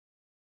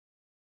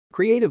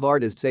Creative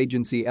Artists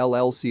Agency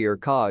LLC or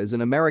CA is an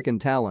American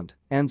talent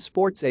and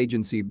sports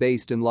agency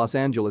based in Los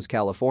Angeles,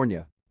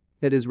 California.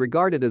 It is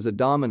regarded as a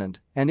dominant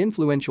and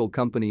influential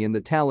company in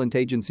the talent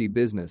agency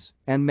business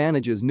and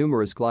manages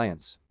numerous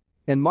clients.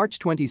 In March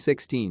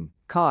 2016,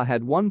 CA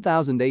had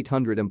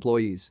 1,800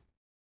 employees.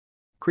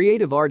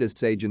 Creative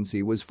Artists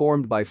Agency was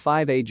formed by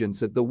 5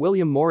 agents at the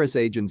William Morris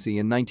Agency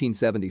in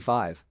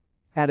 1975.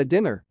 At a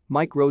dinner,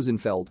 Mike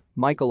Rosenfeld,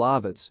 Michael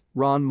Ovitz,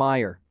 Ron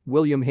Meyer,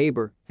 William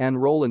Haber,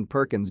 and Roland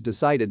Perkins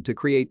decided to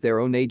create their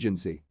own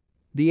agency.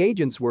 The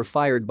agents were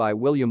fired by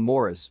William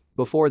Morris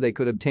before they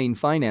could obtain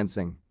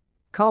financing.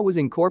 CA was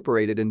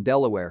incorporated in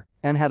Delaware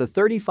and had a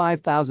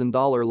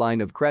 $35,000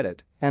 line of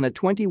credit and a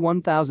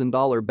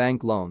 $21,000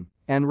 bank loan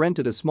and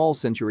rented a small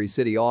Century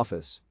City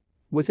office.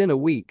 Within a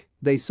week,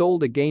 they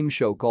sold a game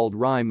show called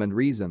Rhyme and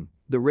Reason,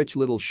 The Rich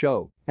Little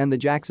Show, and the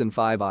Jackson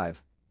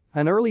 5.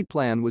 An early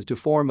plan was to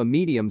form a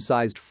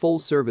medium-sized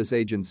full-service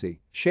agency,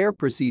 share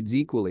proceeds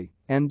equally,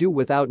 and do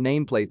without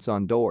nameplates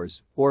on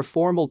doors or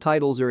formal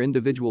titles or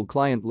individual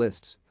client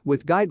lists,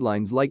 with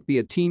guidelines like be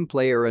a team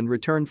player and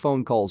return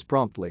phone calls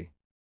promptly.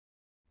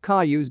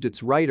 CA used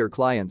its writer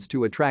clients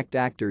to attract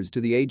actors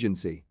to the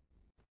agency.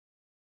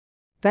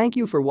 Thank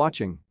you for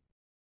watching.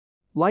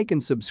 Like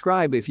and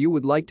subscribe if you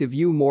would like to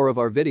view more of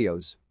our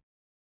videos.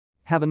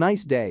 Have a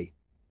nice day.